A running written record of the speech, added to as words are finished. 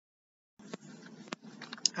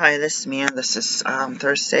Hi, this is Mia. This is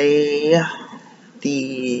Thursday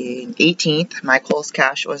the 18th. My Kohl's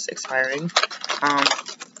cash was expiring. I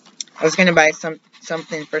was gonna buy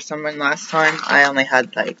something for someone last time. I only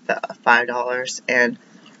had like the $5 and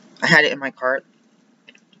I had it in my cart.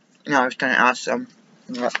 And I was gonna ask them.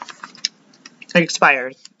 It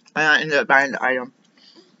expired. I ended up buying the item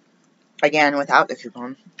again without the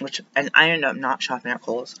coupon, and I ended up not shopping at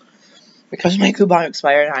Kohl's because my coupon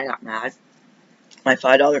expired. I got mad. My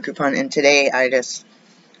 $5 coupon, and today I just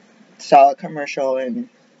saw a commercial and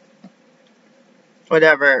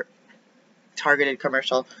whatever targeted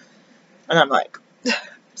commercial, and I'm like,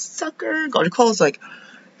 sucker, go to Kohl's, like,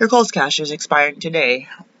 your Kohl's cash is expiring today.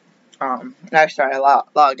 And I started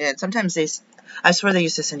logged in. Sometimes I swear they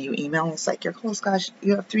used to send you emails like, your Kohl's cash,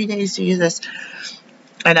 you have 3 days to use this,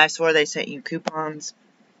 and I swear they sent you coupons,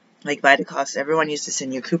 like Vitacost. Everyone used to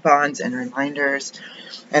send you coupons and reminders,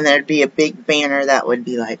 and there'd be a big banner that would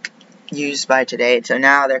be like, used by today. So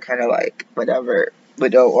now they're kind of like, whatever, we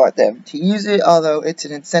don't want them to use it, although it's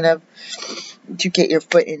an incentive to get your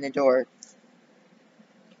foot in the door,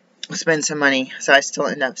 spend some money. So I still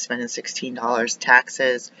end up spending $16,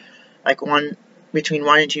 taxes, like between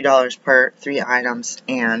 $1 and $2 per 3 items,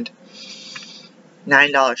 and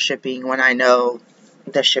 $9 shipping when I know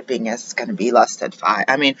the shipping is going to be less than $5.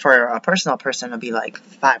 I mean, for a personal person, it'll be like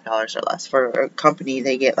 $5 or less. For a company,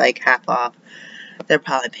 they get like half off. They're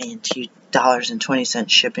probably paying $2.20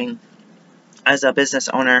 shipping. As a business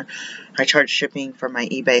owner, I charge shipping for my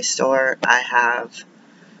eBay store. I have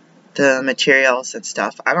the materials and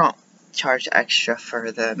stuff. I don't charge extra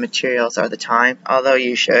for the materials or the time, although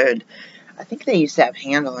you should. I think they used to have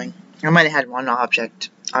handling. I might have had one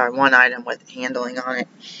item with handling on it.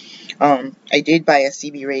 I did buy a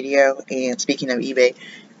CB radio, and speaking of eBay,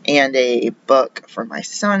 and a book for my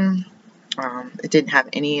son. It didn't have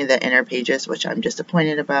any of the inner pages, which I'm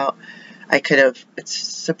disappointed about. I could have.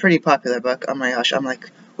 It's a pretty popular book. Oh my gosh, I'm like,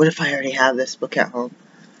 what if I already have this book at home?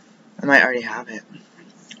 I might already have it.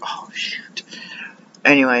 Oh shoot.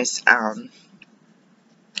 Anyways, I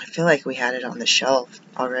feel like we had it on the shelf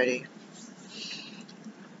already.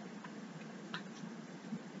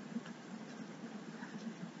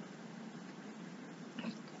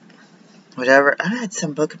 Whatever. I had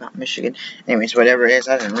some book about Michigan. Anyways, whatever it is,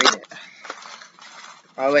 I didn't read it.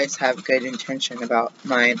 I always have good intention about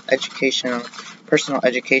my personal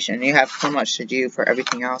education. You have so much to do for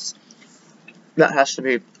everything else that has to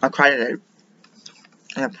be accredited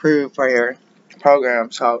and approved for your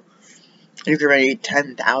program. So you can read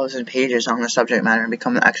 10,000 pages on the subject matter and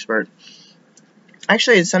become an expert.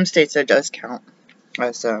 Actually, in some states, that does count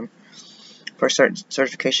as for certain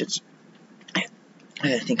certifications. I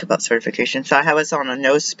gotta think about certification. So I was on a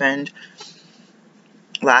no spend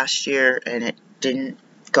last year, and it didn't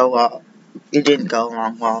go up. It didn't go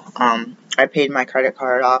along well. I paid my credit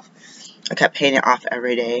card off. I kept paying it off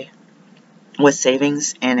every day with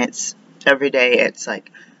savings, and every day it's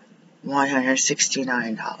like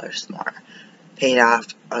 $169 more paid off.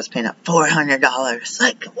 I was paying up $400.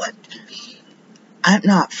 Like, what? I'm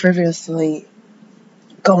not frivolously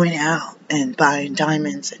going out and buying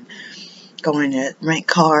diamonds and going to rent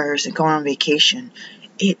cars and going on vacation.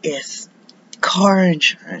 It is car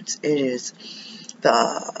insurance. It is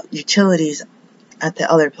the utilities at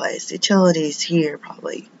the other place. Utilities here,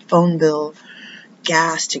 probably. Phone bill.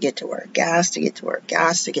 Gas to get to work. Gas to get to work.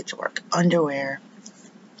 Gas to get to work. Underwear.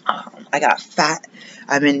 I got fat.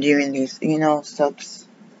 I've been doing these, soaps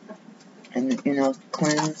and,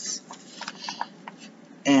 cleanse.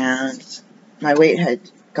 And my weight had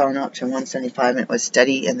gone up to 175, and it was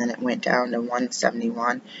steady, and then it went down to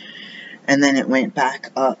 171. And then it went back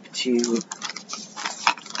up to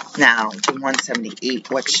 178,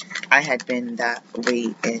 which I had been that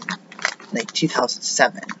weight in like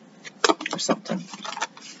 2007 or something.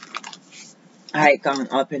 I had gone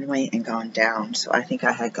up in weight and gone down, so I think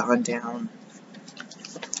I had gone down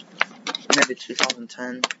maybe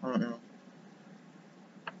 2010, I don't know.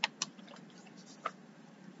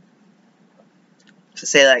 So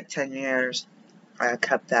say like 10 years, I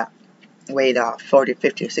kept that weight off, 40,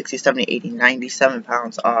 50, 60, 70, 80, 97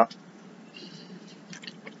 pounds off.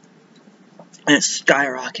 And it's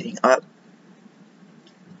skyrocketing up.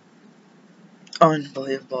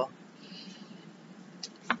 Unbelievable.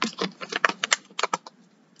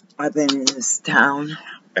 I've been in this town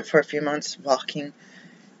for a few months walking,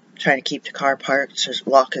 trying to keep the car parked, just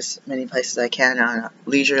walk as many places as I can on a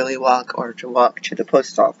leisurely walk, or to walk to the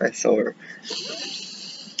post office, or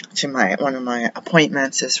to one of my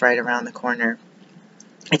appointments is right around the corner.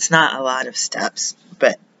 It's not a lot of steps,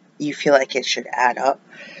 but you feel like it should add up.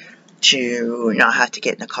 to not have to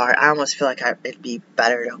get in the car. I almost feel like it'd be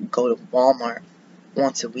better to go to Walmart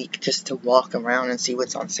once a week just to walk around and see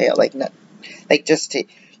what's on sale. Just to,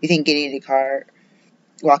 you think getting in the car,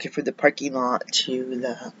 walking from the parking lot to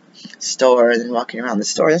the store, and then walking around the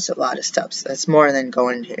store, that's a lot of steps. That's more than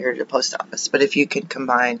going here to the post office. But if you can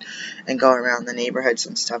combine and go around the neighborhoods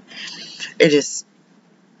and stuff, it is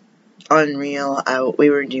unreal. We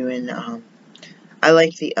were doing,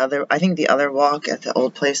 I think the other walk at the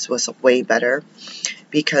old place was way better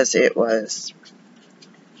because it was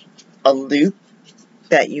a loop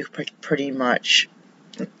that you pretty much,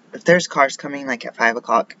 if there's cars coming like at 5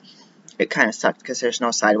 o'clock, it kind of sucked because there's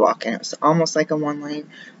no sidewalk and it was almost like a one lane,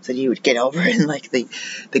 so you would get over in like the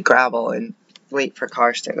gravel and wait for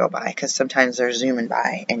cars to go by because sometimes they're zooming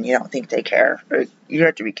by and you don't think they care. You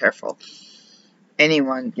have to be careful.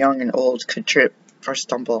 Anyone, young and old, could trip or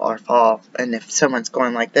stumble or fall, and if someone's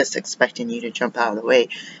going like this expecting you to jump out of the way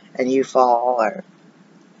and you fall or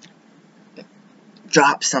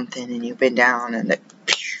drop something and you've been down and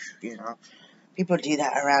you know, people do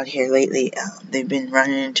that around here lately. They've been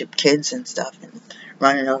running into kids and stuff and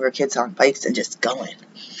running over kids on bikes and just going,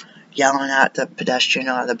 yelling at the pedestrian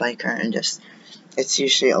or the biker, and just, it's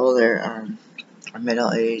usually older or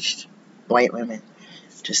middle-aged white women,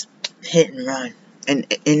 just hit and run. And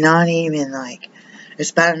not even like,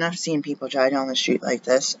 it's bad enough seeing people drive down the street like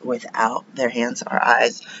this without their hands on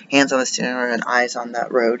the steering wheel and eyes on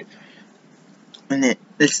that road. And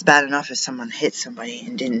it's bad enough if someone hit somebody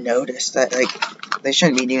and didn't notice that, like, they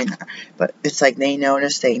shouldn't be doing that. But it's like they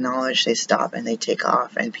notice, they acknowledge, they stop, and they take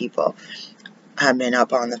off. And people have been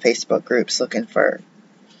up on the Facebook groups looking for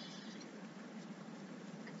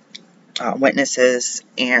witnesses,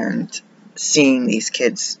 and seeing these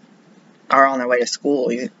kids are on their way to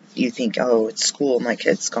school. You think, oh, it's school, my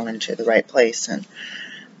kid's going to the right place and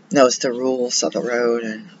knows the rules of the road,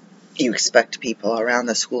 and you expect people around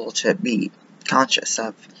the school to be conscious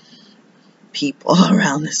of people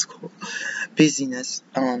around the school busyness.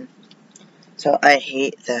 So I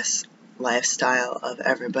hate this lifestyle of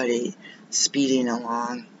everybody speeding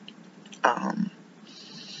along. I'm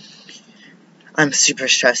super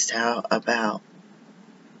stressed out about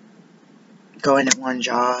going to one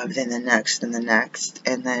job, then the next, and the next,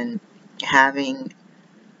 and then having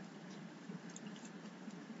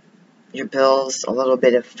your bills, a little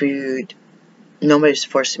bit of food. Nobody's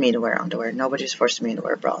forcing me to wear underwear. Nobody's forcing me to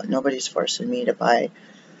wear a bra. Nobody's forcing me to buy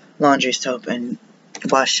laundry soap and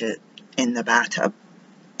wash it in the bathtub.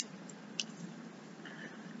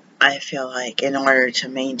 I feel like in order to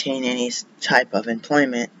maintain any type of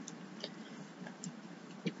employment,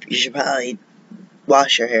 you should probably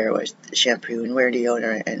wash your hair with shampoo and wear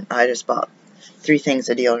deodorant. And I just bought 3 things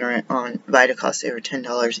of deodorant on Vitacost. They were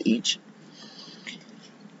 $10 each.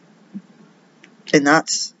 And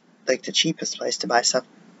that's like the cheapest place to buy stuff.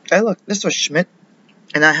 Look, this was Schmidt.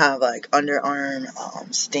 And I have like underarm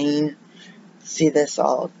stain. See this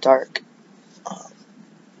all dark?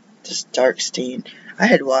 This dark stain. I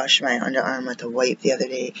had washed my underarm with a wipe the other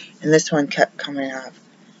day, and this one kept coming out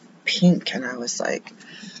pink, and I was like,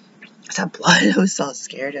 is that blood? I was all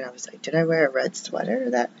scared, and I was like, did I wear a red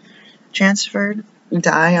sweater that transferred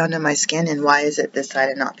dye onto my skin, and why is it this side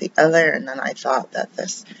and not the other? And then I thought that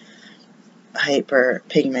this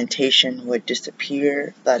hyperpigmentation would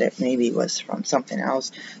disappear, that it maybe was from something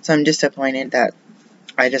else. So I'm disappointed that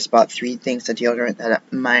I just bought 3 things of deodorant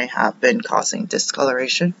that might have been causing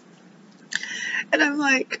discoloration. And I'm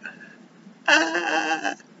like,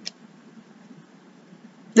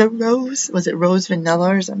 the rose, was it rose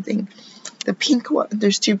vanilla or something? The pink one,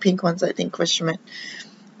 there's 2 pink ones, I think, with Schmidt.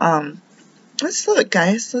 Let's look,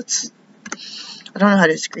 guys, I don't know how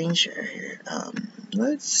to screen share here.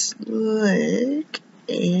 Let's look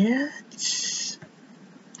at,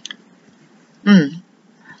 I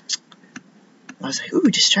was like, ooh,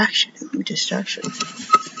 distraction.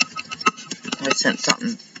 I sent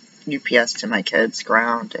something UPS to my kids,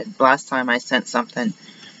 ground, and last time I sent something,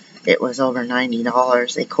 it was over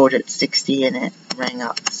 $90. They quoted $60 and it rang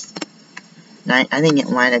up. I think it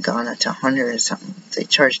might have gone up to $100 or something. They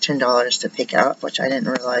charged $10 to pick up, which I didn't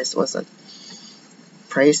realize was a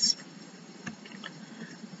price.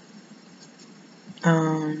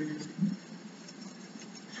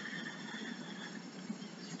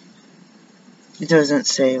 It doesn't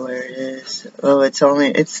say where it is. Oh, they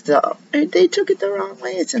took it the wrong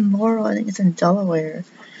way. It's in Laurel. I think it's in Delaware.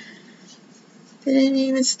 They didn't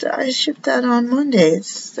even I shipped that on Monday.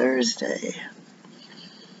 It's Thursday.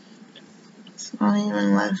 It's not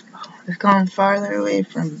even left. It's gone farther away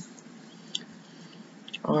from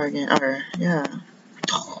Oregon. Or, yeah.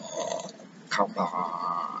 Oh, come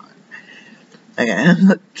on. Okay.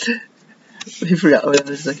 I forgot what I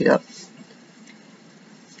was looking up.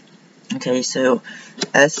 Okay, so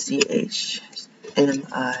SCHMI.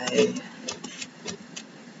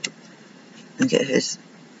 Okay, his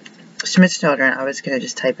Schmidt's deodorant. I was gonna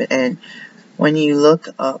just type it in. When you look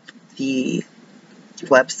up the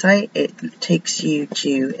website, it takes you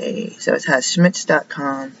to so it has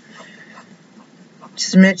schmitz.com.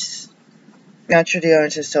 Schmitz natural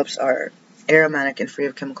deodorants and soaps are aromatic and free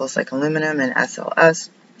of chemicals like aluminum and SLS.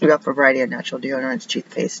 We got a variety of natural deodorants,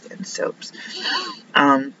 toothpaste, and soaps.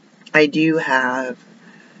 I do have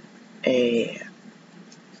a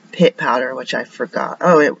pit powder, which I forgot.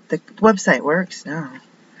 Oh, the website works now.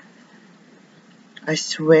 I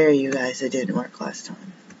swear, you guys, it didn't work last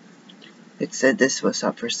time. It said this was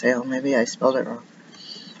up for sale. Maybe I spelled it wrong.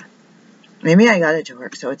 Maybe I got it to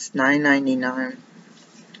work. So it's $9.99.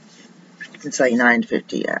 It's like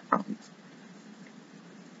 $9.50 at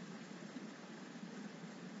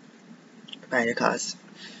Vitacost.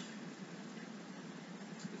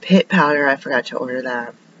 Pit powder, I forgot to order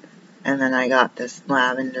that. And then I got this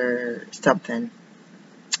lavender something,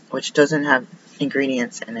 which doesn't have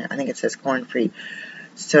ingredients in it. I think it says corn free.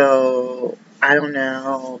 So I don't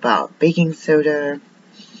know about baking soda.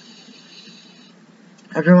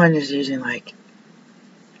 Everyone is using like,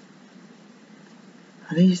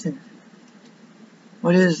 are they using,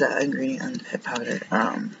 what is that ingredient on the pit powder?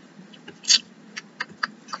 I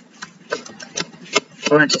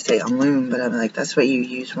wanted to say alum, but I'm like, that's what you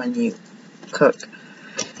use when you cook.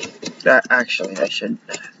 Actually, I should,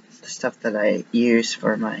 the stuff that I use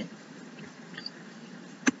for my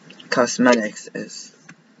cosmetics is,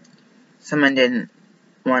 someone didn't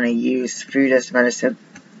want to use food as medicine.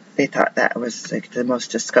 They thought that was like the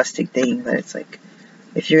most disgusting thing, but it's like,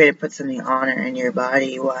 if you're going to put something on or in your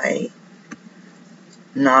body, why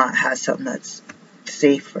not have something that's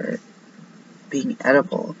safe for being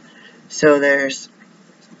edible? So there's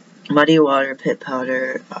muddy water, pit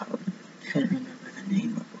powder, I can't remember the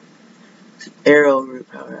name of it. Arrowroot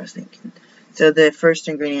powder, I was thinking. So the first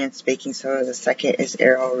ingredient is baking soda, the second is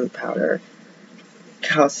arrowroot powder,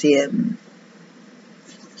 calcium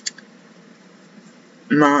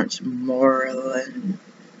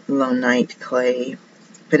montmorillonite clay,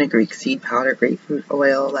 fenugreek seed powder, grapefruit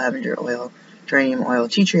oil, lavender oil, geranium oil,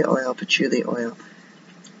 tea tree oil, patchouli oil,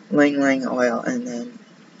 lang lang oil, and then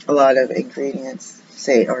a lot of ingredients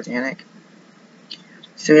say organic.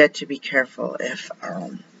 So we have to be careful if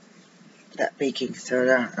that baking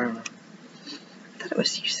soda, I thought it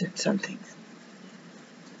was using something.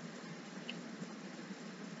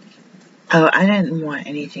 Oh, I didn't want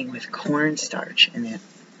anything with cornstarch in it.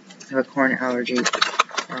 I have a corn allergy.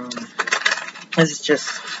 This is just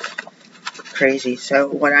crazy. So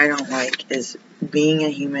what I don't like is being a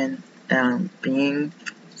human, being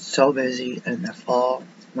so busy in the fall,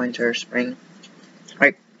 winter, spring.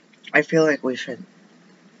 Like, I feel like we should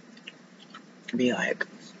be like,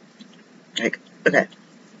 okay,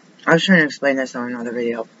 I was trying to explain this on another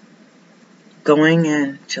video. Going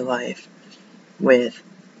into life with,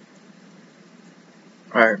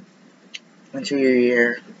 or into your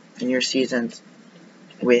year and your seasons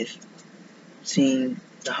with seeing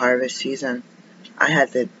the harvest season, I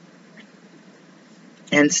had the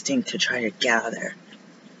instinct to try to gather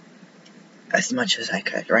as much as I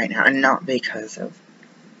could right now, and not because of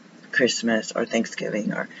Christmas or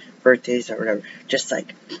Thanksgiving or birthdays or whatever, just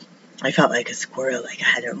like, I felt like a squirrel, like I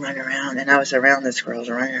had to run around, and I was around the squirrels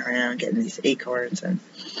running around getting these acorns, and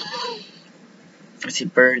I see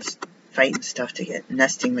birds fighting stuff to get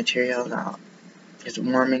nesting materials out, just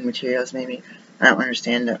warming materials maybe. I don't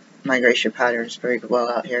understand the migration patterns very well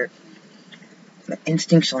out here. But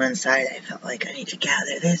instinctual inside, I felt like I need to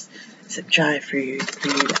gather this, some dry food.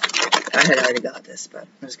 I had already got this, but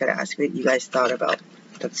I was going to ask what you guys thought about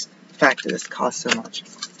the fact that this costs so much.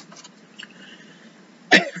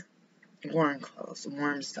 Warm clothes,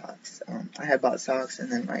 warm socks. I had bought socks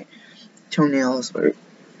and then my toenails were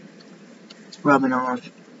rubbing off.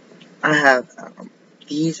 I have,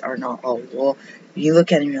 these are not all wool. If you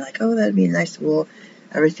look at them, you're like, oh, that'd be a nice wool.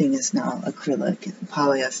 Everything is now acrylic and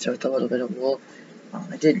polyester with a little bit of wool.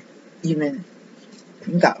 I did even,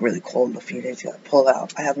 it got really cold a few days ago. I pulled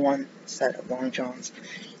out. I have one set of long johns.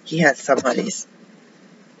 He had some woman's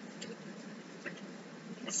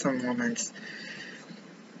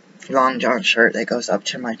long john shirt that goes up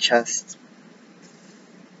to my chest.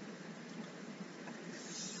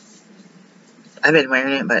 I've been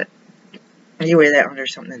wearing it, but you wear that under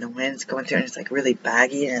something and the wind's going through and it's like really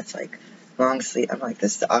baggy and it's like long sleeve. I'm like,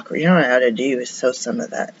 this is awkward. You know what I ought to do is sew some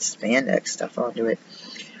of that spandex stuff onto it.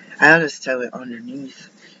 I ought to sew it underneath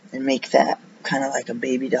and make that kind of like a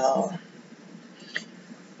baby doll.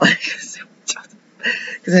 Like,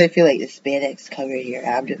 because I feel like the spandex covering your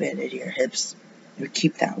abdomen and your hips would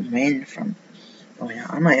keep that wind from. Oh yeah,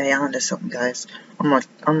 I might be onto something, guys. I'm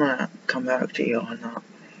gonna come back to you on that.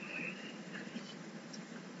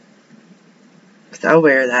 Because I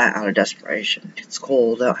wear that out of desperation. It's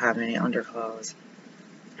cold. I don't have any underclothes,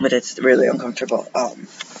 but it's really uncomfortable. I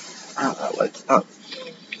don't know what's up.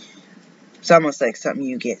 It's almost like something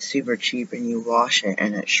you get super cheap and you wash it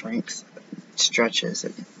and it shrinks, stretches.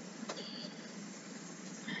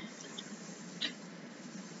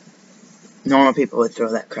 Normal people would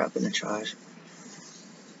throw that crap in the trash.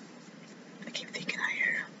 I keep thinking I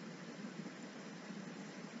hear them.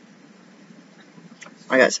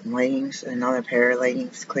 I got some leggings, another pair of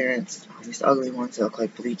leggings clearance. These ugly ones that look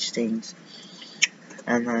like bleach stains.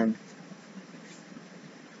 And then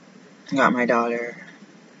I got my daughter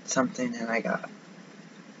something, and I got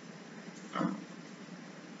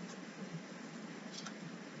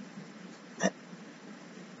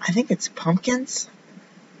I think it's pumpkins.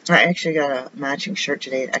 I actually got a matching shirt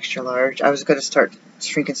today, an extra large. I was going to start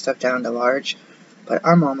shrinking stuff down to large, but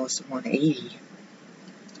I'm almost 180.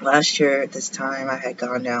 Last year at this time, I had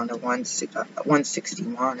gone down to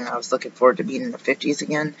 161, and I was looking forward to being in the 50s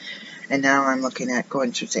again. And now I'm looking at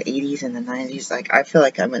going to the 80s and the 90s. Like, I feel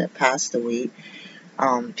like I'm going to pass the weight.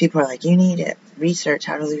 People are like, you need to research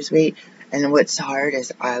how to lose weight. And what's hard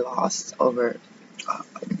is I lost over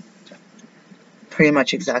pretty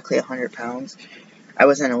much exactly 100 pounds. I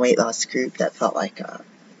was in a weight loss group that felt like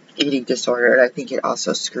eating disorder, and I think it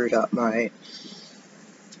also screwed up my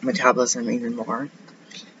metabolism even more.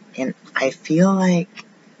 And I feel like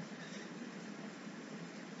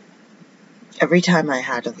every time I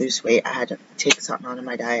had to lose weight, I had to take something out of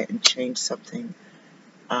my diet and change something.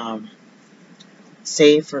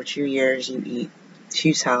 Say for 2 years you eat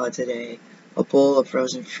 2 salads a day, a bowl of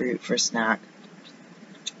frozen fruit for snack,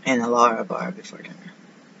 and a Lara bar before dinner.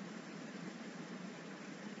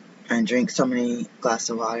 And drink so many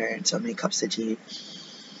glasses of water and so many cups of tea.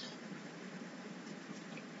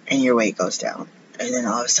 And your weight goes down. And then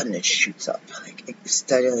all of a sudden it shoots up. Like, it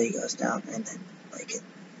steadily goes down. And then, like, in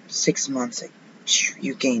 6 months, like,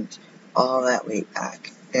 you gained all that weight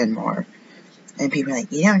back and more. And people are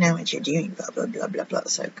like, you don't know what you're doing, blah, blah, blah, blah, blah.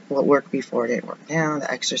 It's like, what worked before didn't work now. The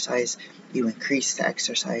exercise, you increased the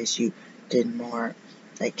exercise. You did more,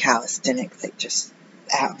 like, calisthenics, like, just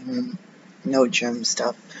at home, no gym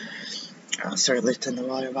stuff. Started lifting the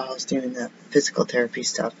water bottles, doing the physical therapy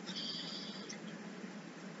stuff.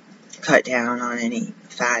 Cut down on any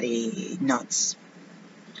fatty nuts.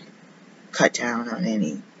 Cut down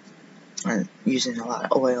on using a lot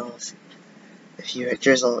of oils. If you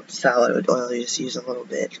drizzle salad with oil, you just use a little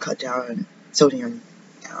bit. Cut down on sodium.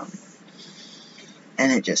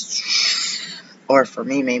 And it just, or for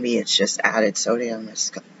me, maybe it's just added sodium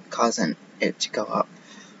is causing it to go up.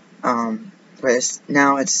 Whereas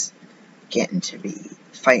now it's getting to be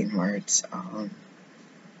fighting words.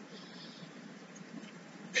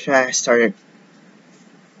 I started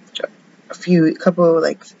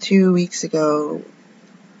 2 weeks ago.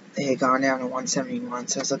 They had gone down to 171,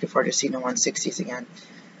 so I was looking forward to seeing the 160s again.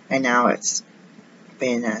 And now it's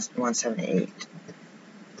been at 178.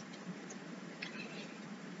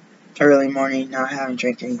 Early morning, not having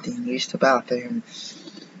drank anything, used the bathroom.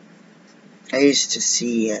 I used to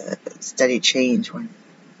see a steady change when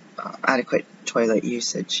adequate toilet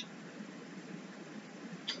usage.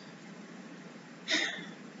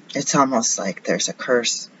 It's almost like there's a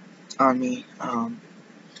curse on me.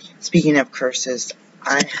 Speaking of curses,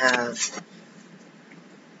 I have,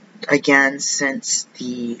 again, since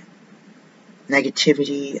the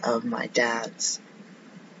negativity of my dad's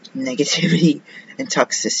negativity and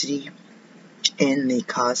toxicity in the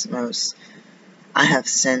cosmos, I have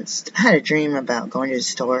sensed, I had a dream about going to the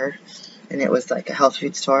store, and it was like a health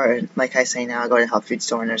food store, and like I say now, I go to a health food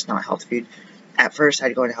store and there's not health food. At first,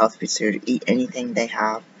 I'd go to a health food store to eat anything they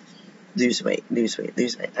have, lose weight, lose weight,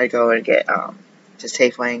 lose weight. I'd go and get, to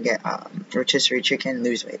Safeway and get rotisserie chicken,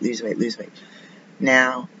 lose weight, lose weight, lose weight.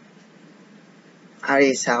 Now, I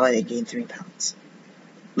ate salad and gained 3 pounds.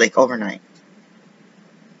 Like, overnight.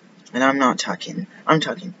 And I'm talking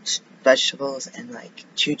vegetables and like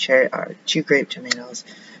 2 grape tomatoes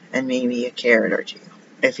and maybe a carrot or 2.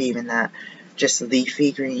 If even that. Just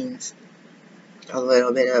leafy greens. A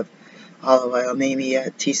little bit of olive oil. Maybe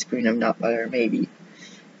a teaspoon of nut butter. Maybe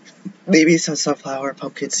some sunflower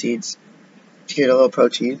pumpkin seeds to get a little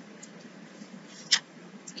protein.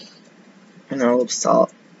 And a little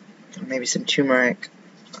salt. Maybe some turmeric.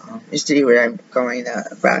 Just to do what I'm going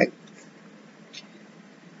to brag.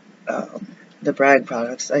 The Bragg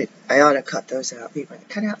products, I ought to cut those out. People are like,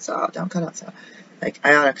 cut out salt, don't cut out salt. Like,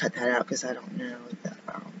 I ought to cut that out because I don't know the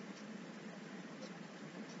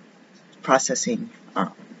processing,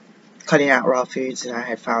 cutting out raw foods, and I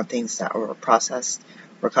had found things that were processed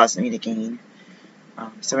were causing me to gain.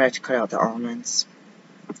 So I had to cut out the almonds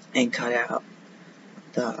and cut out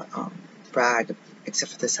the brag,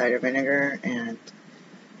 except for the cider vinegar, and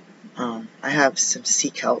I have some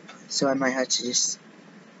sea kelp, so I might have to just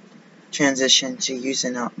transition to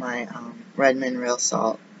using up my Redmond real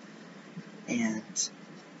salt and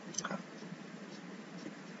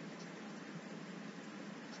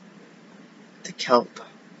the kelp.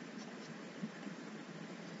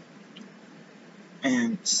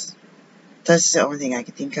 And that's the only thing I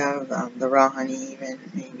can think of. The raw honey, even,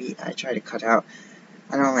 maybe I try to cut out.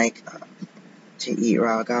 I don't like to eat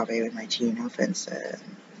raw agave with my tea, no offense.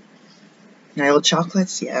 My old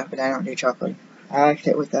chocolates, yeah, but I don't do chocolate. I liked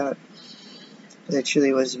it with that. But I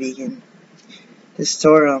truly was vegan. The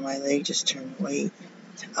store on my leg just turned white.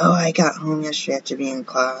 Oh, I got home yesterday after being in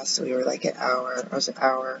class. We were like an hour. I was an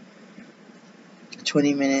hour,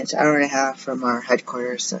 20 minutes, hour and a half from our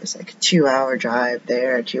headquarters. So it's like a 2-hour drive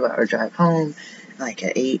there, a 2-hour drive home, like an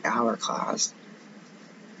 8-hour class.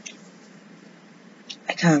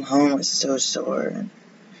 I came home, was so sore and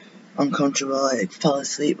uncomfortable. I fell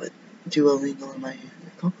asleep with Duolingo in my hand.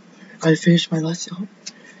 Like, oh, I gotta finish my lesson.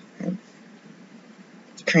 And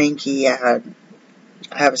cranky. I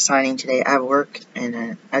have a signing today. I have work, and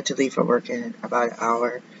I have to leave for work in about an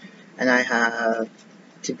hour, and I have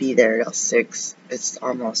to be there till 6. It's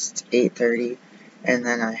almost 8:30, and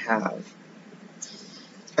then I have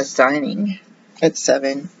a signing at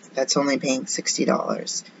 7. That's only paying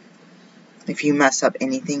 $60. If you mess up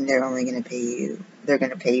anything, they're only going to pay you. They're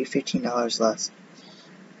going to pay you $15 less.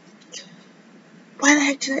 Why the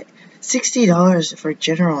heck did I? $60 for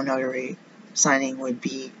general notary signing would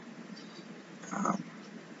be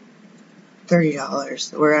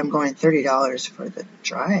 $30. Where I'm going $30 for the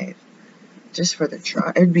drive. Just for the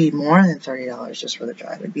drive. It'd be more than $30 just for the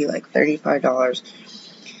drive. It'd be like $35,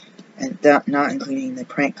 and that not including the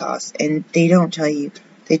print costs. And they don't tell you.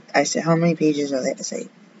 I said, how many pages are they? I say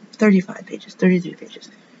 35 pages, 33 pages.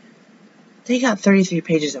 They got 33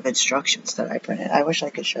 pages of instructions that I printed. I wish I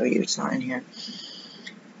could show you. It's not in here.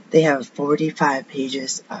 They have 45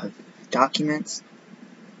 pages of documents,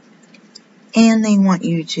 and they want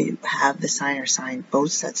you to have the signer sign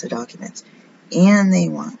both sets of documents, and they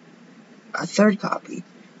want a third copy,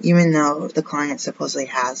 even though the client supposedly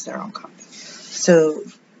has their own copy. So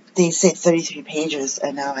they say 33 pages,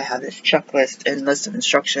 and now I have this checklist and list of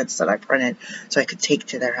instructions that I printed so I could take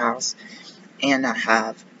to their house, and I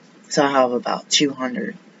have about 2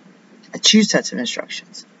 sets of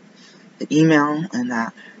instructions. The email and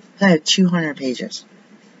that. I have 200 pages.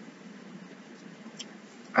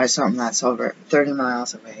 Or something that's over 30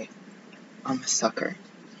 miles away. I'm a sucker.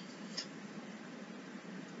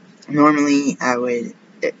 Normally,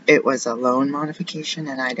 it was a loan modification,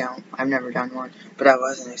 and I've never done one, but I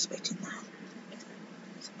wasn't expecting that.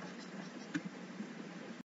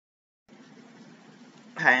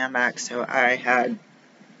 Hi, I'm back. So I had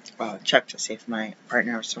checked to see if my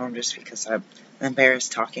partner was home just because I'm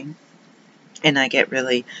embarrassed talking, and I get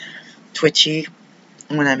really twitchy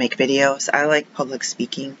when I make videos. I like public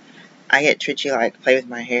speaking. I get twitchy, like play with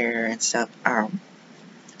my hair and stuff.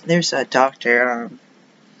 There's a doctor on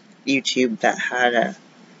YouTube that had a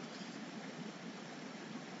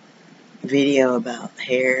video about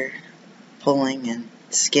hair pulling and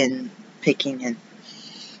skin picking and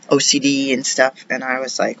OCD and stuff, and I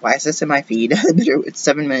was like, why is this in my feed? It's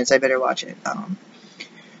 7 minutes, I better watch it.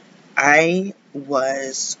 I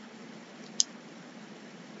was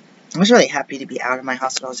really happy to be out of my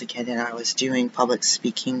hospital as a kid, and I was doing public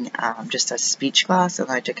speaking, just a speech class,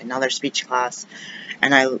 and I took another speech class,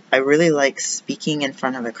 and I really like speaking in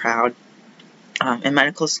front of a crowd. In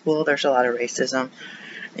medical school, there's a lot of racism.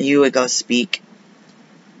 You would go speak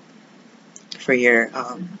for your,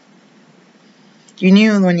 you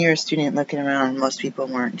knew when you were a student looking around, most people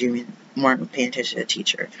weren't paying attention to the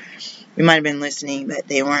teacher. We might have been listening, but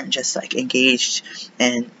they weren't just like engaged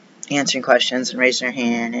and answering questions and raising their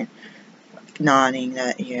hand and nodding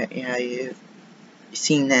that you've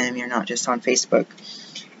seen them, you're not just on Facebook.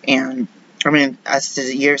 And I mean, as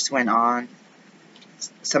the years went on,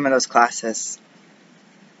 some of those classes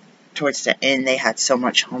towards the end, they had so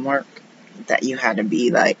much homework that you had to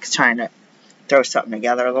be like trying to throw something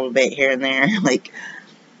together a little bit here and there. Like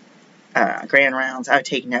grand rounds, I would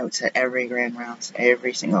take notes at every grand rounds,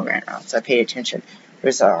 every single grand round, so I paid attention.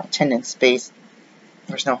 There's attendance space.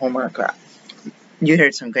 There's no homework. You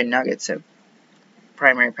heard some good nuggets of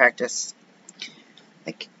primary practice,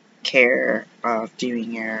 like care of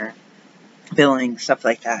doing your billing, stuff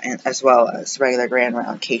like that, and as well as regular grand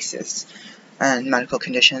round cases and medical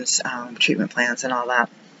conditions, treatment plans, and all that.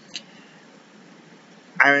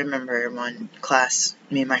 I remember one class,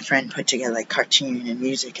 me and my friend put together like cartoon and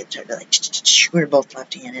music and started like, we were both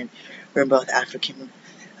left-handed, we were both African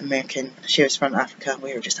American. She was from Africa.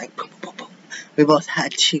 We were just like boom, boom, boom. We both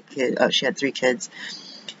had 2 kids. Oh, she had 3 kids,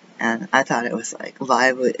 and I thought it was like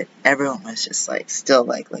lively. Everyone was just like still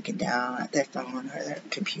like looking down at their phone or their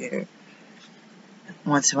computer.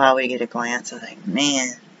 Once in a while, we get a glance. I was like,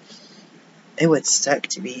 man, it would suck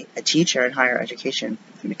to be a teacher in higher education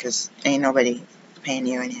because ain't nobody paying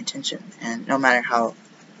you any attention, and no matter how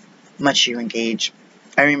much you engage.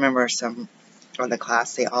 I remember some of the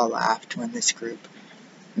class, they all laughed when this group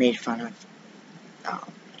made fun of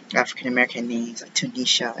African American names like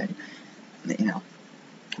Tunisia and, you know,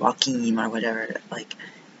 Joaquin or whatever. Like,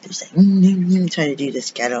 they was like, try to do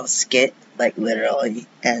this ghetto skit, like literally,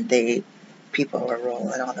 and people were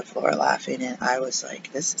rolling on the floor laughing, and I was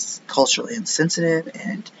like, this is culturally insensitive,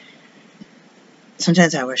 and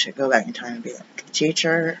sometimes I wish I'd go back in time and be like,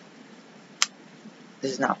 teacher,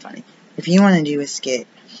 this is not funny. If you want to do a skit,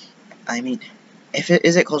 I mean,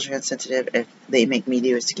 is it culturally insensitive if they make me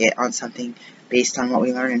do a skit on something based on what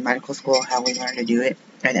we learned in medical school, how we learned to do it,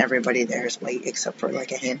 and everybody there is white except for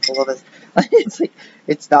like a handful of us? It's like,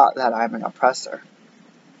 it's not that I'm an oppressor.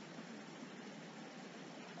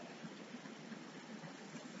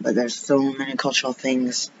 But there's so many cultural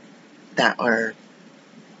things that are,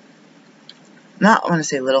 not I want to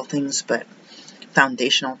say little things, but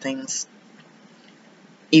foundational things,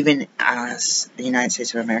 even as the United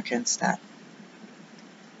States of Americans, that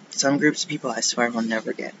some groups of people, I swear, will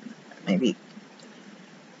never get. Maybe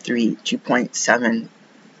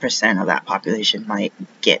 2.7% of that population might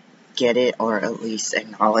get it, or at least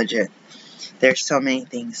acknowledge it. There's so many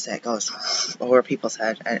things that goes over people's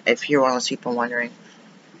head, and if you're one of those people wondering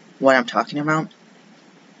what I'm talking about,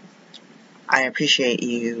 I appreciate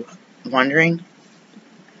you wondering.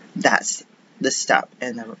 That's the step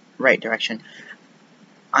in the right direction.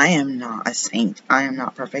 I am not a saint. I am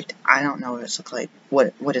not perfect. I don't know what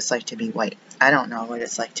it's like to be white. I don't know what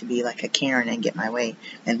it's like to be like a Karen and get my way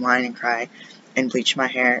and whine and cry and bleach my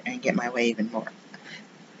hair and get my way even more.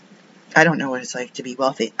 I don't know what it's like to be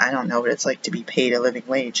wealthy. I don't know what it's like to be paid a living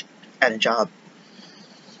wage at a job.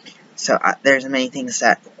 So there's many things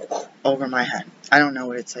that over my head. I don't know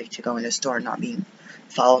what it's like to go in a store and not being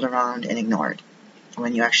followed around and ignored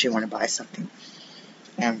when you actually want to buy something.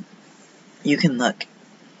 And you can look,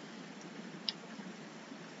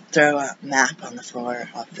 throw a map on the floor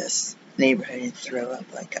of this neighborhood and throw up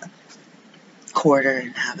like a quarter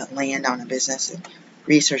and have it land on a business and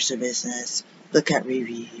research the business, look at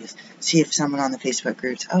reviews, see if someone on the Facebook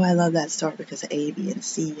groups, oh, I love that store because of A, B, and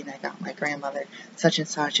C, and I got my grandmother such and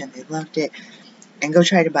such, and they loved it, and go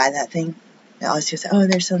try to buy that thing. And all you say, oh,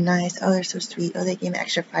 they're so nice, oh, they're so sweet, oh, they gave me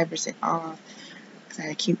extra 5% off, because I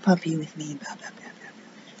had a cute puppy with me, blah, blah, blah,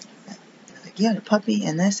 blah. Like, you had a puppy,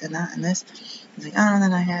 and this, and that, and this. I was like, oh, and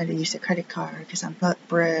then I had to use a credit card because I'm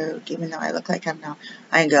broke, even though I look like I'm not.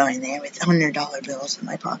 I go in there with $100 bills in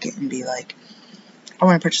my pocket and be like, I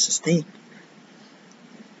want to purchase this thing.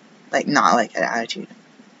 Like, not like an attitude.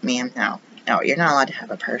 Ma'am, no. No, you're not allowed to have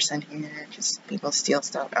a person here because people steal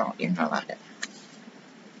stuff. Oh, you're not allowed to.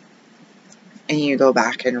 And you go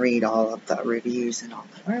back and read all of the reviews and all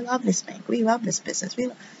that. I love this bank. We love this business.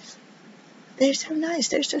 They're so nice.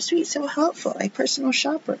 They're so sweet, so helpful. Like, personal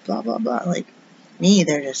shopper, blah, blah, blah. Like, me,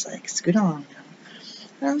 they're just like, scoot on.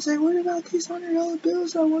 And I was like, what about these $100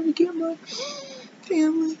 bills I want to give my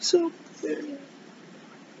family? So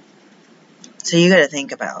you gotta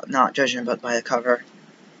think about not judging a book by the cover.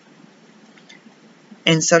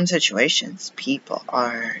 In some situations, people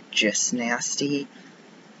are just nasty,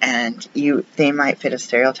 and they might fit a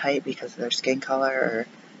stereotype because of their skin color or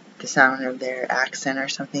the sound of their accent or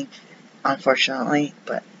something, unfortunately,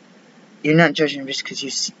 but you're not judging just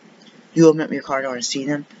because you open up your car door and see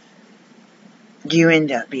them. You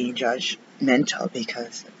end up being judgmental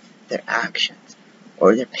because of their actions,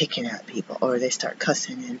 or they're picking at people, or they start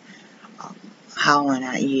cussing and howling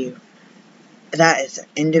at you. That is an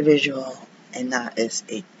individual, and that is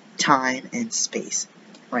a time and space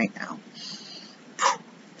right now.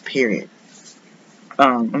 Period.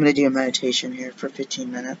 I'm going to do a meditation here for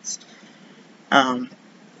 15 minutes.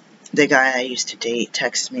 The guy I used to date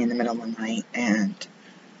texted me in the middle of the night and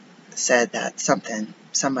said that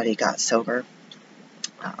somebody got sober.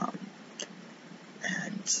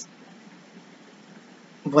 And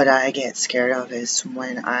what I get scared of is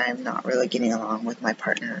when I'm not really getting along with my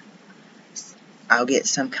partner. I'll get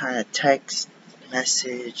some kind of text,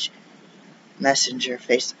 message, messenger,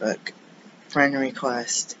 Facebook friend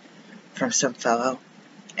request from some fellow,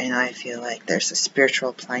 and I feel like there's a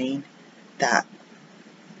spiritual plane that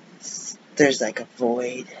there's like a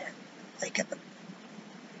void, like a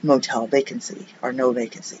motel vacancy or no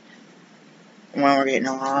vacancy. When we're getting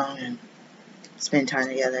along and spend time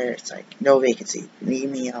together, it's like no vacancy,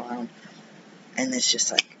 leave me alone. And it's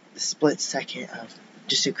just like the split second of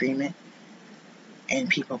disagreement, and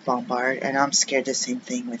people bombard, and I'm scared the same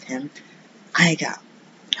thing with him. I got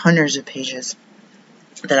hundreds of pages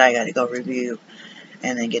that I gotta go review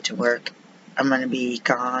and then get to work. I'm gonna be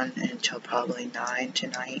gone until probably 9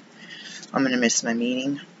 tonight. I'm gonna miss my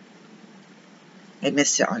meeting. I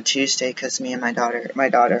missed it on Tuesday because my daughter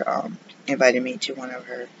invited me to one of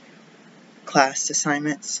her class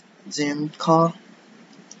assignments Zoom call.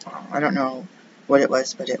 I don't know what it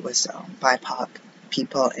was, but it was BIPOC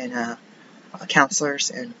people and counselors,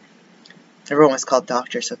 and everyone was called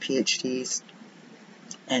doctors, so PhDs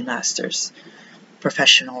and masters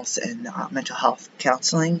professionals in mental health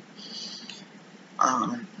counseling.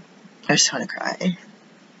 I just want to cry.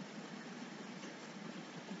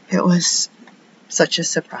 It was such a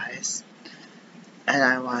surprise, and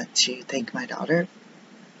I want to thank my daughter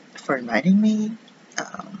for inviting me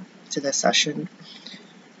to this session.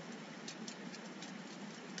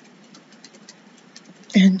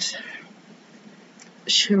 And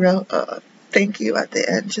she wrote a thank you at the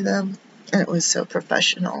end to them, and it was so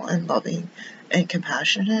professional and loving and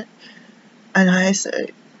compassionate. And I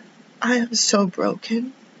said, I am so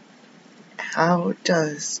broken. How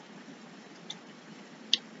does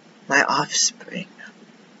my offspring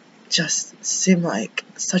just seem like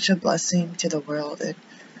such a blessing to the world, and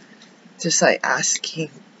just like asking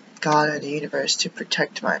God and the universe to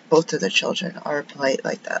protect both of the children are polite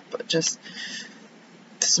like that, but just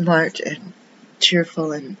smart and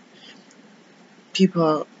cheerful, and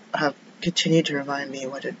people have continued to remind me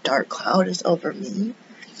what a dark cloud is over me.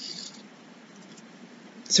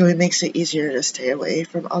 So it makes it easier to stay away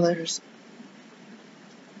from others.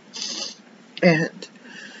 And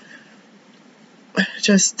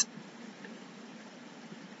just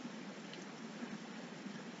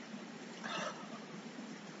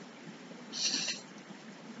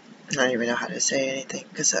I don't even know how to say anything,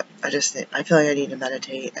 because I feel like I need to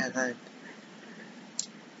meditate and then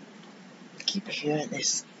keep hearing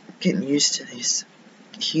this, getting used to these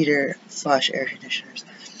heater/air conditioners.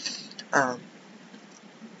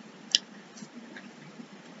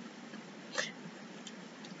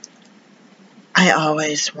 I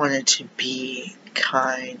always wanted to be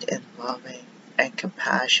kind and loving and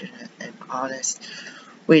compassionate and honest.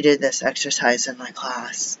 We did this exercise in my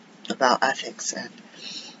class about ethics, and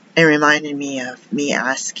it reminded me of me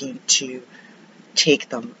asking to take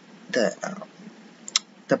the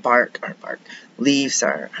leaves,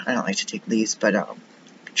 or I don't like to take leaves, but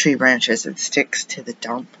tree branches and sticks to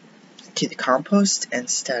the compost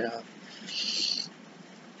instead of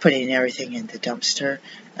putting everything in the dumpster.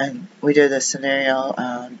 And we did a scenario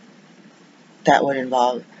that would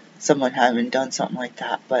involve someone having done something like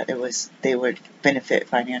that, but they would benefit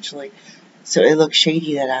financially. So it looked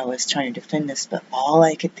shady that I was trying to defend this, but all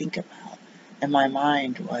I could think about in my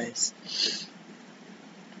mind was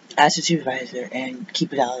as a supervisor and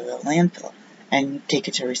keep it out of the landfill and take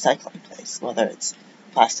it to a recycling place, whether it's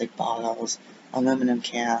plastic bottles, aluminum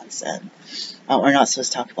cans, and we're not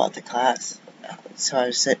supposed to talk about the class. So I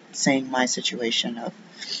was saying my situation of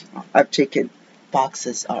I've taken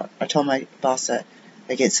boxes, I told my boss that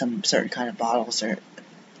I get some certain kind of bottles or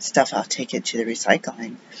stuff, I'll take it to the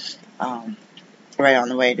recycling right on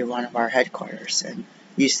the way to one of our headquarters and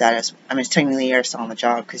use that as, it's technically you're still on the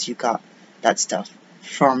job because you got that stuff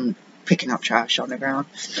from picking up trash on the ground.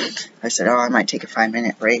 I said, I might take a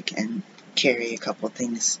 5-minute break and carry a couple of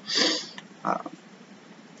things,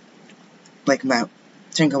 like my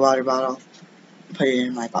drink of water bottle, put it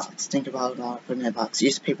in my box, drink of water bottle, put it in my box,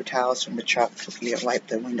 use paper towels from the truck to wipe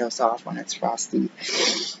the windows off when it's frosty.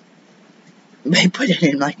 They put it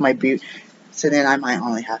in like my boot, so then I might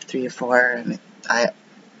only have 3 or 4, and a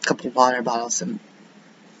couple of water bottles and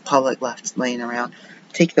public left laying around.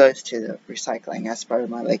 Take those to the recycling as part of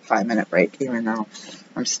my 5-minute break, even though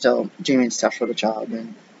I'm still doing stuff for the job.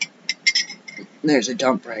 And there's a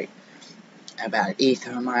dump right about 1/8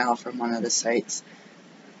 of a mile from one of the sites.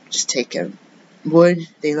 Just take a wood,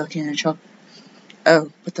 they look in a truck,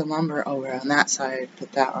 oh, put the lumber over on that side,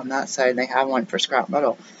 put that on that side, they have one for scrap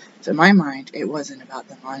metal. So in my mind, it wasn't about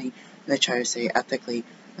the money. They try to say ethically.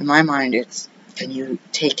 In my mind, it's, can you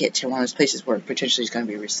take it to one of those places where it potentially is going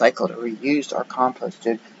to be recycled or reused or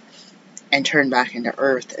composted and turned back into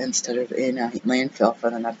earth instead of in a landfill for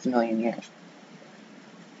the next 1,000,000 years.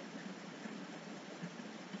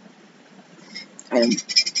 And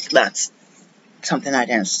that's something I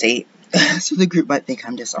didn't state. So the group might think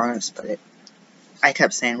I'm dishonest, but I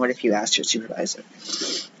kept saying, what if you asked your supervisor?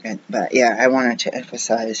 But yeah, I wanted to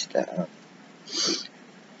emphasize the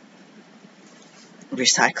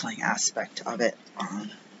recycling aspect of it.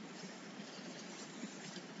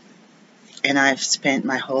 And I've spent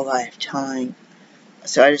my whole life telling,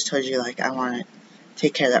 so I just told you, like, I want to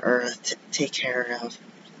take care of the earth, take care of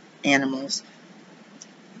animals.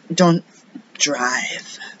 Don't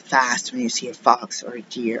drive fast when you see a fox or a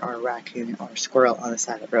deer or a raccoon or a squirrel on the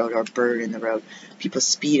side of the road or a bird in the road. People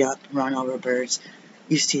speed up, run over birds.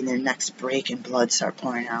 You've seen their necks break and blood start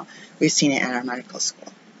pouring out. We've seen it at our medical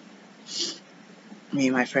school. Me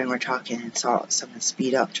and my friend were talking and saw someone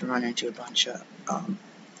speed up to run into a bunch of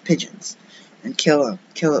pigeons and kill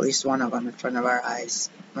at least one of them in front of our eyes.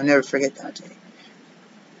 I'll never forget that day.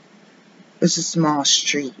 It was a small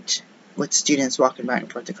street with students walking back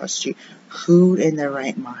and forth across the street. Who in their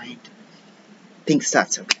right mind thinks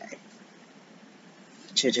that's okay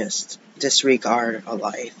to just disregard a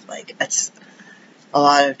life? Like, it's a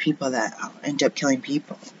lot of people that end up killing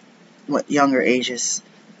people with younger ages,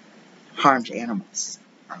 harmed animals.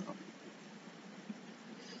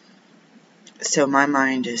 So my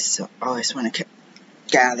mind is always want to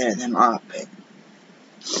gather them up and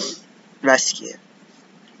rescue.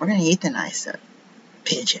 We're going to euthanize a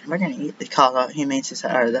pigeon. We're going to call the Humane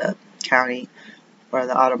Society or the county or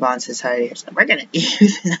the Audubon Society. We're going to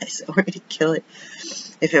euthanize it. We're going to kill it.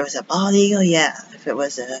 If it was a bald eagle, yeah. If it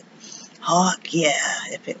was a hawk, yeah.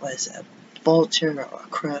 If it was a vulture or a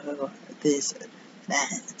crow or this, that,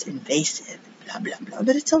 it's invasive. Blah, blah, blah.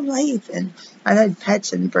 But it's a life. And I've had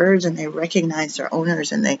pets and birds, and they recognize their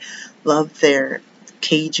owners, and they love their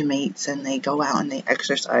cage mates, and they go out and they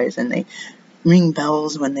exercise, and they ring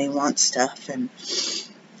bells when they want stuff. And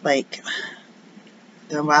like,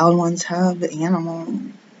 the wild ones have animal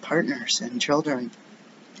partners and children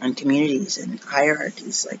and communities and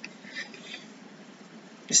hierarchies. Like,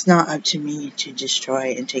 it's not up to me to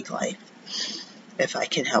destroy and take life if I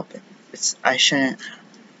can help it. I shouldn't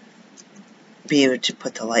be able to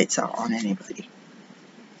put the lights out on anybody.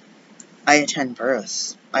 I attend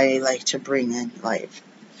births. I like to bring in life.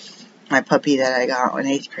 My puppy that I got in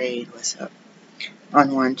 8th grade was an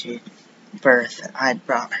unwanted birth. I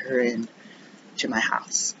brought her in to my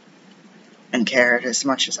house and cared as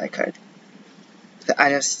much as I could. I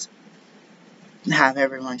just have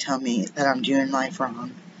everyone tell me that I'm doing life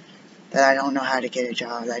wrong, that I don't know how to get a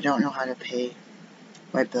job, that I don't know how to pay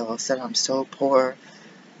my bills, that I'm so poor,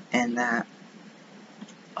 and that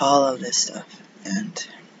all of this stuff. And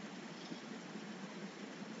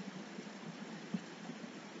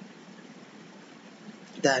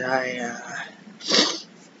that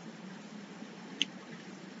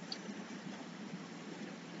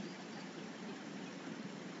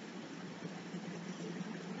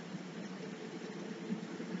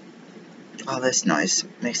all this noise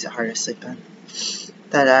makes it hard to sleep in.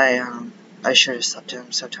 That I should have slept in.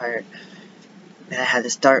 I'm so tired. That I had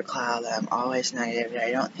this dark cloud, that I'm always negative, that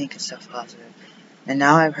I don't think of stuff positive. And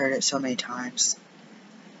now I've heard it so many times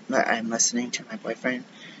that I'm listening to my boyfriend,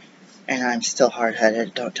 and I'm still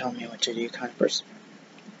hard-headed, don't tell me what to do kind of person.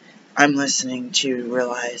 I'm listening to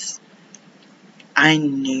realize I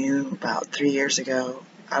knew about 3 years ago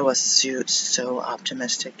I was so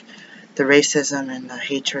optimistic. The racism and the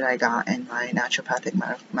hatred I got in my naturopathic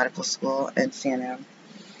medical school in CNM,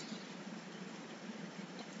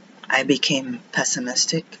 I became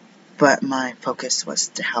pessimistic, but my focus was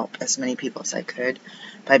to help as many people as I could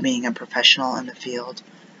by being a professional in the field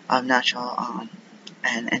of natural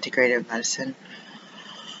and integrative medicine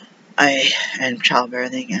and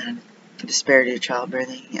childbirthing and disparity of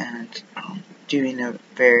childbirthing, and doing a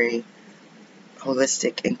very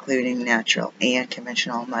holistic, including natural and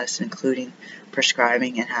conventional medicine, including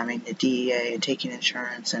prescribing and having the DEA and taking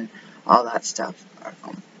insurance and all that stuff.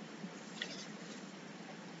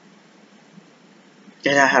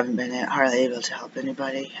 And I haven't been hardly able to help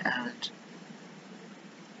anybody, and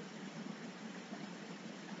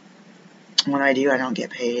when I do, I don't get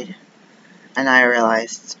paid. And I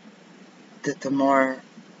realized that the more,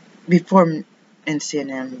 before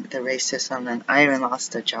NCNM, the racism, and I even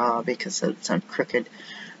lost a job because of some crooked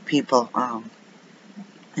people,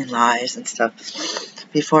 and lies and stuff.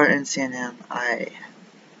 Before NCNM, I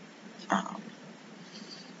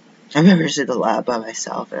visited the lab by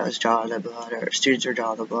myself, and I was drawing the blood, or students were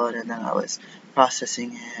drawing the blood, and then I was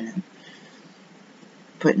processing it and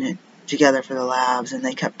putting it together for the labs, and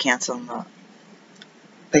they kept canceling the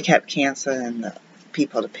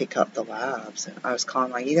people to pick up the labs, and I was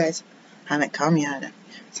calling like, you guys haven't come yet. And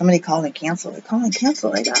somebody called and canceled. They called and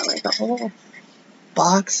canceled. I got like a whole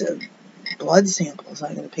box of blood samples.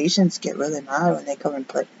 Like, the patients get really mad when they come and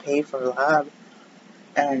pay for a lab,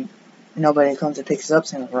 and nobody comes and picks it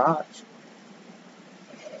up in a garage.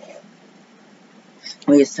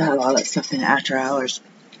 We used to have all that stuff in the after hours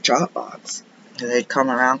drop box. They'd come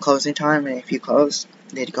around closing time, and if you closed,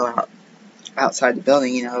 they'd go outside the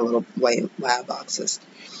building, little white lab boxes.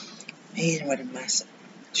 Man, what a mess.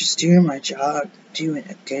 Just doing my job, doing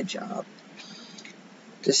a good job.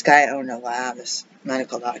 This guy owned a lab, this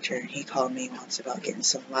medical doctor, and he called me once about getting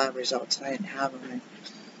some lab results, and I didn't have them. And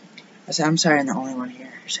I said, I'm sorry, I'm the only one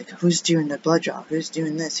here. He's like, who's doing the blood draw? Who's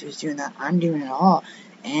doing this? Who's doing that? I'm doing it all.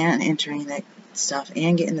 And entering that stuff,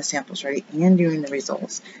 and getting the samples ready, and doing the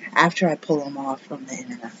results after I pull them off from the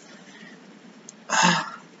internet.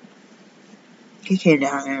 He came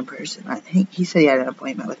down there in person. I think he said he had an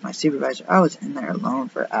appointment with my supervisor. I was in there alone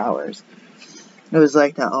for hours. It was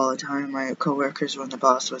like that all the time. My coworkers, when the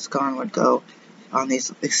boss was gone, would go on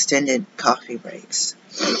these extended coffee breaks.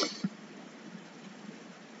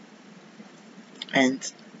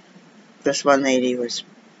 And this one lady was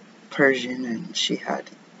Persian, and she had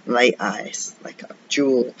light eyes, like a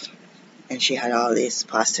jewel. And she had all these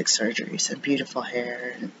plastic surgeries, and beautiful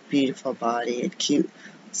hair, and beautiful body, and cute,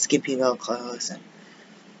 skimpy little clothes.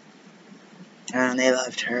 And they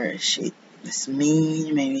loved her. She was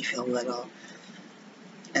mean, made me feel little.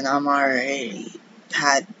 And I'm already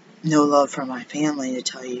had no love for my family to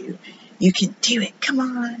tell you, you can do it, come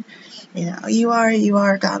on. You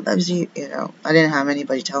are, God loves you. I didn't have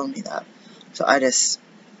anybody telling me that. So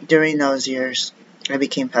during those years, I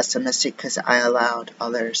became pessimistic because I allowed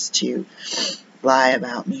others to lie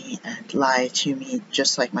about me and lie to me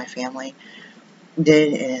just like my family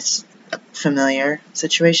did. And it's a familiar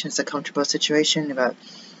situation, it's a comfortable situation, but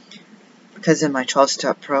because of my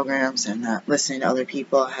 12-step programs and listening to other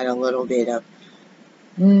people, I had a little bit of,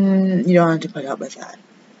 you don't have to put up with that.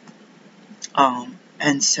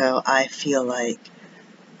 And so I feel like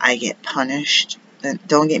I get punished. And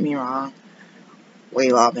don't get me wrong,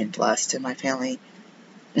 we've all been blessed in my family,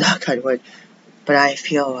 knock on wood, but I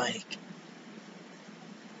feel like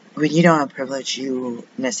when you don't have privilege, you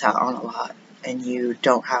miss out on a lot, and you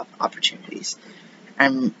don't have opportunities.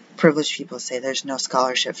 And privileged people say there's no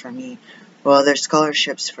scholarship for me. Well, there's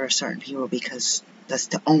scholarships for certain people because that's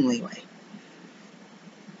the only way.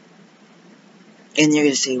 And you're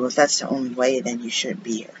going to say, well, if that's the only way, then you shouldn't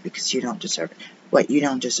be here because you don't deserve it. What, you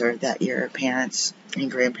don't deserve that your parents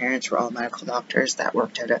and grandparents were all medical doctors that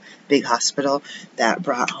worked at a big hospital that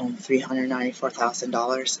brought home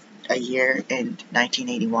 $394,000 a year in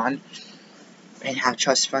 1981 and have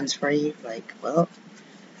trust funds for you? Like, well,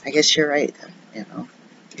 I guess you're right then,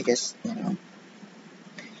 I guess,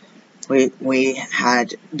 we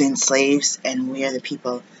had been slaves, and we are the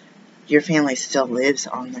people. Your family still lives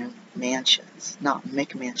on their mansions, not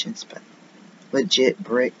McMansions, but legit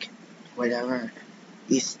brick, whatever,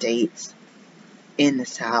 estates in the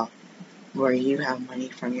South, where you have money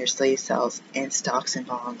from your slave sales and stocks and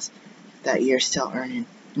bonds that you're still earning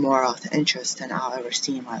more off the interest than I'll ever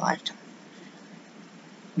see in my lifetime.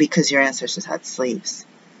 Because your ancestors had slaves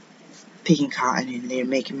picking cotton, and they're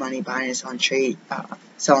making money buying us on trade,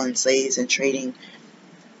 selling slaves and trading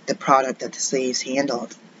the product that the slaves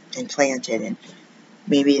handled and planted. And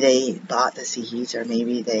maybe they bought the seeds, or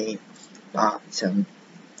maybe they bought a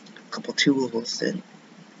couple tools and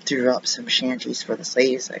threw up some shanties for the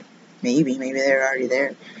slaves. Like, maybe they were already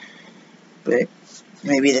there, but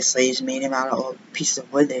maybe the slaves made them out of old pieces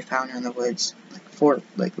of wood they found in the woods,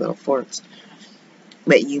 like little forts.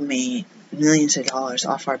 But you made millions of dollars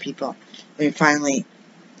off our people. We finally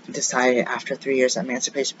decided after 3 years of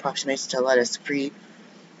Emancipation Proclamation to let us free.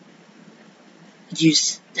 You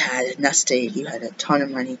had a nest egg, you had a ton of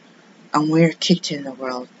money, and we're kicked in the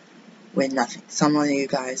world with nothing. Some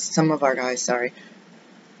of our guys,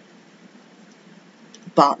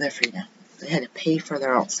 bought their freedom. They had to pay for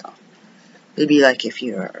their own stuff. It'd be like if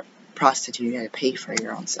you're a prostitute, you had to pay for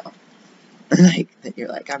your own stuff. Like, that you're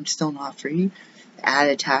like, I'm still not free.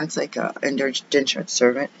 Added tax like an indentured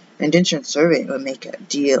servant. An indentured servant would make a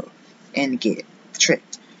deal and get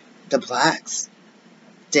tricked. The blacks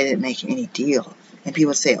didn't make any deal. And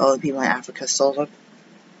people say, oh, the people in Africa sold them.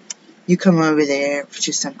 You come over there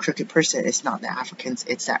to some crooked person, it's not the Africans,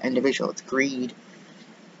 it's that individual. It's greed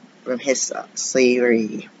from his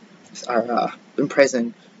slavery, or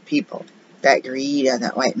imprisoned people. That greed and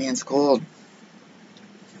that white man's gold.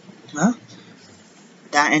 Well,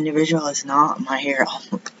 that individual is not my hero.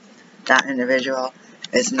 That individual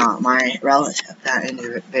is not my relative. That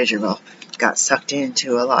individual got sucked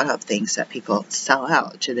into a lot of things that people sell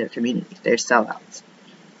out to their community. They're sellouts.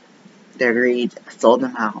 Their greed sold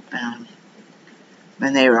them out.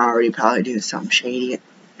 And they were already probably doing something shady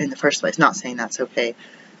in the first place. Not saying that's okay.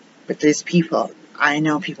 But these people, I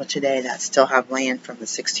know people today that still have land from the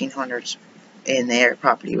 1600s in their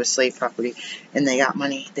property, was slave property, and they got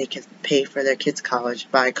money. They could pay for their kids' college,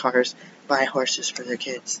 buy cars, buy horses for their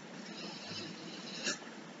kids,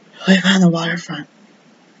 live on the waterfront,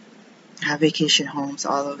 have vacation homes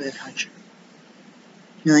all over the country,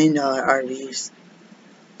 $1 million RVs.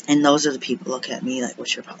 And those are the people look at me like,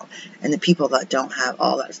 what's your problem? And the people that don't have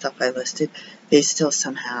all that stuff I listed, they still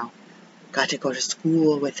somehow got to go to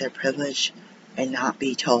school with their privilege and not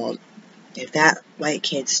be told. If that white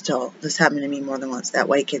kid stole, this happened to me more than once, that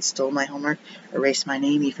white kid stole my homework, erased my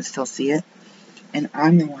name, you can still see it, and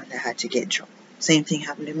I'm the one that had to get in trouble. Same thing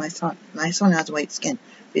happened to my son. My son has white skin.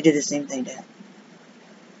 They did the same thing to him.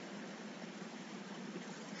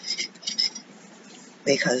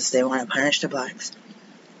 Because they want to punish the blacks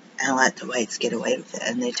and let the whites get away with it.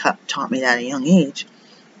 And they taught me that at a young age,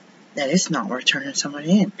 that it's not worth turning someone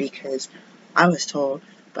in, because I was told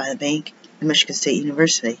by the bank at Michigan State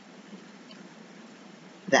University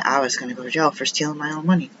that I was going to go to jail for stealing my own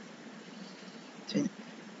money. So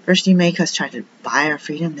first you make us try to buy our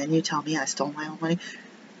freedom, then you tell me I stole my own money.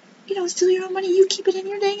 You don't steal your own money, you keep it in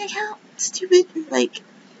your dang account. Stupid. Like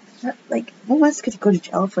no one's going to go to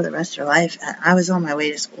jail for the rest of their life. I was on my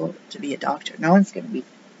way to school to be a doctor. No one's going to be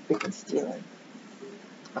freaking stealing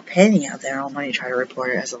a penny of their own money to try to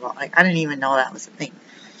report it as a law. Like, I didn't even know that was a thing.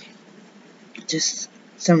 Just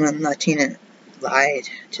someone Latina lied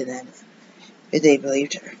to them. They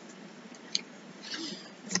believed her.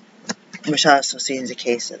 Which I also see as a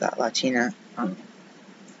case that Latina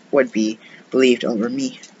would be believed over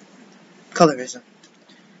me. Colorism.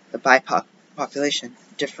 The BIPOC population.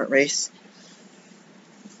 Different race.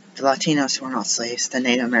 The Latinos were not slaves. The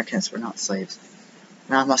Native Americans were not slaves.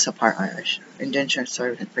 And I'm also part Irish. Indentured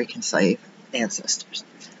servant, freaking slave ancestors.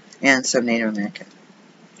 And some Native American.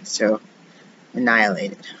 So,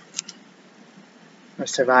 annihilated. I'm a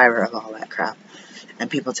survivor of all that crap. And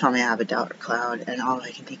people tell me I have a dark cloud, and all I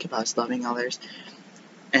can think about is loving others.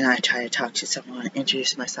 And I try to talk to someone,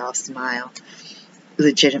 introduce myself, smile.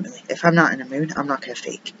 Legitimately. If I'm not in a mood, I'm not going to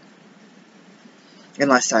fake.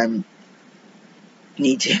 Unless I'm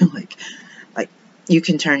need to. Like, you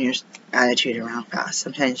can turn your attitude around fast.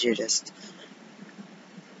 Sometimes you're just,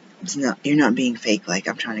 you're not being fake, like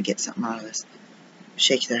I'm trying to get something out of this.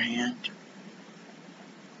 Shake their hand.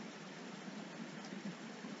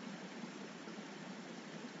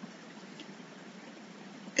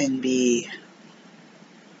 And be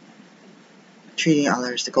treating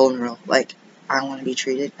others, the golden rule, like I want to be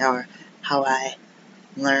treated, or how I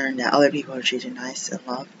learned that other people are treated nice and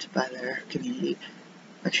loved by their community.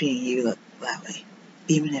 I'm treating you that way,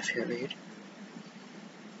 even if you're rude.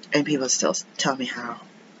 And people still tell me how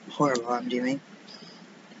horrible I'm doing.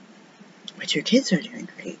 But your kids are doing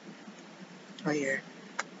great. Or your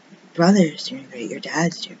brother's doing great, your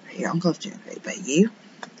dad's doing great, your uncle's doing great. But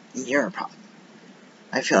you're a problem.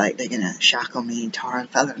 I feel like they're gonna shackle me, tar and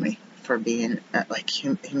feather me for being, like,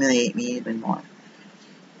 humiliate me even more.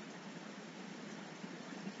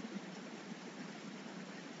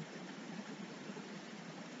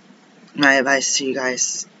 My advice to you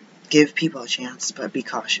guys, give people a chance, but be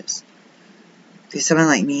cautious. Because someone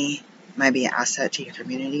like me might be an asset to your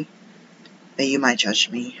community, but you might judge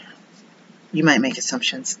me. You might make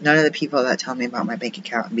assumptions. None of the people that tell me about my bank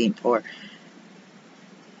account and being poor,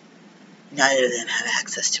 none of them have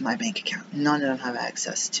access to my bank account. None of them have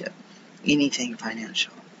access to anything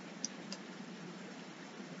financial.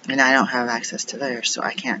 And I don't have access to theirs, so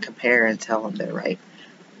I can't compare and tell them they're right.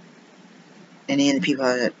 Any of the people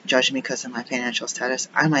that judge me because of my financial status,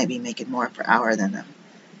 I might be making more per hour than them.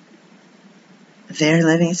 Their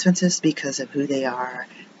living expenses, because of who they are,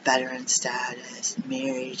 veteran status,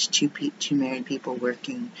 marriage, two married people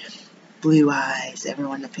working, blue eyes,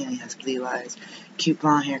 everyone in the family has blue eyes, cute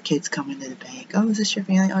blonde hair, kids coming to the bank. Oh, is this your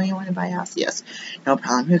family? Oh, you want to buy a house? Yes. No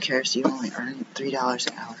problem. Who cares? You only earn $3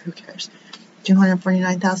 an hour. Who cares?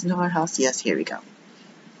 $249,000 house? Yes, here we go.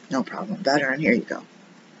 No problem. Veteran, here you go.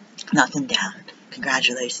 Nothing down.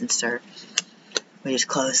 Congratulations, sir. We just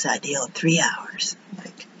closed that deal in 3 hours.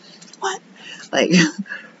 Like, what? Like,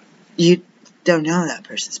 you don't know that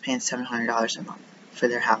person's paying $700 a month for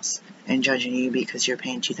their house and judging you because you're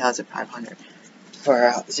paying $2,500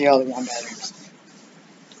 for 0 to 1 bedrooms.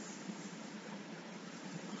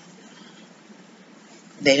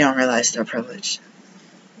 They don't realize their privilege.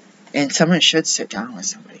 And someone should sit down with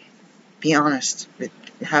somebody. Be honest.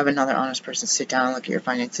 Have another honest person sit down and look at your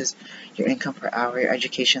finances, your income per hour, your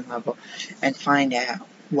education level, and find out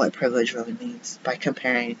what privilege really means by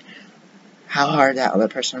comparing how hard that other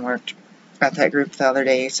person worked at that group the other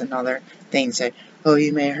days and other things that, oh,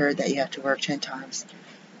 you may have heard that you have to work 10 times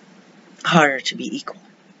harder to be equal.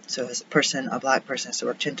 So as a black person has to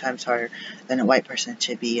work 10 times harder than a white person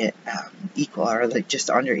to be equal, or like just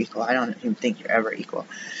under equal. I don't even think you're ever equal.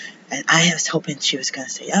 And I was hoping she was going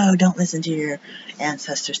to say, oh, don't listen to your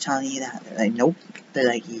ancestors telling you that. They're like, nope. They're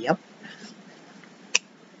like, yep.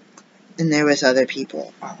 And there was other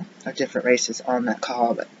people of different races on that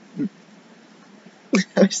call, but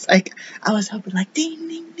I was hoping like, ding,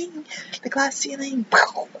 ding, ding, the glass ceiling.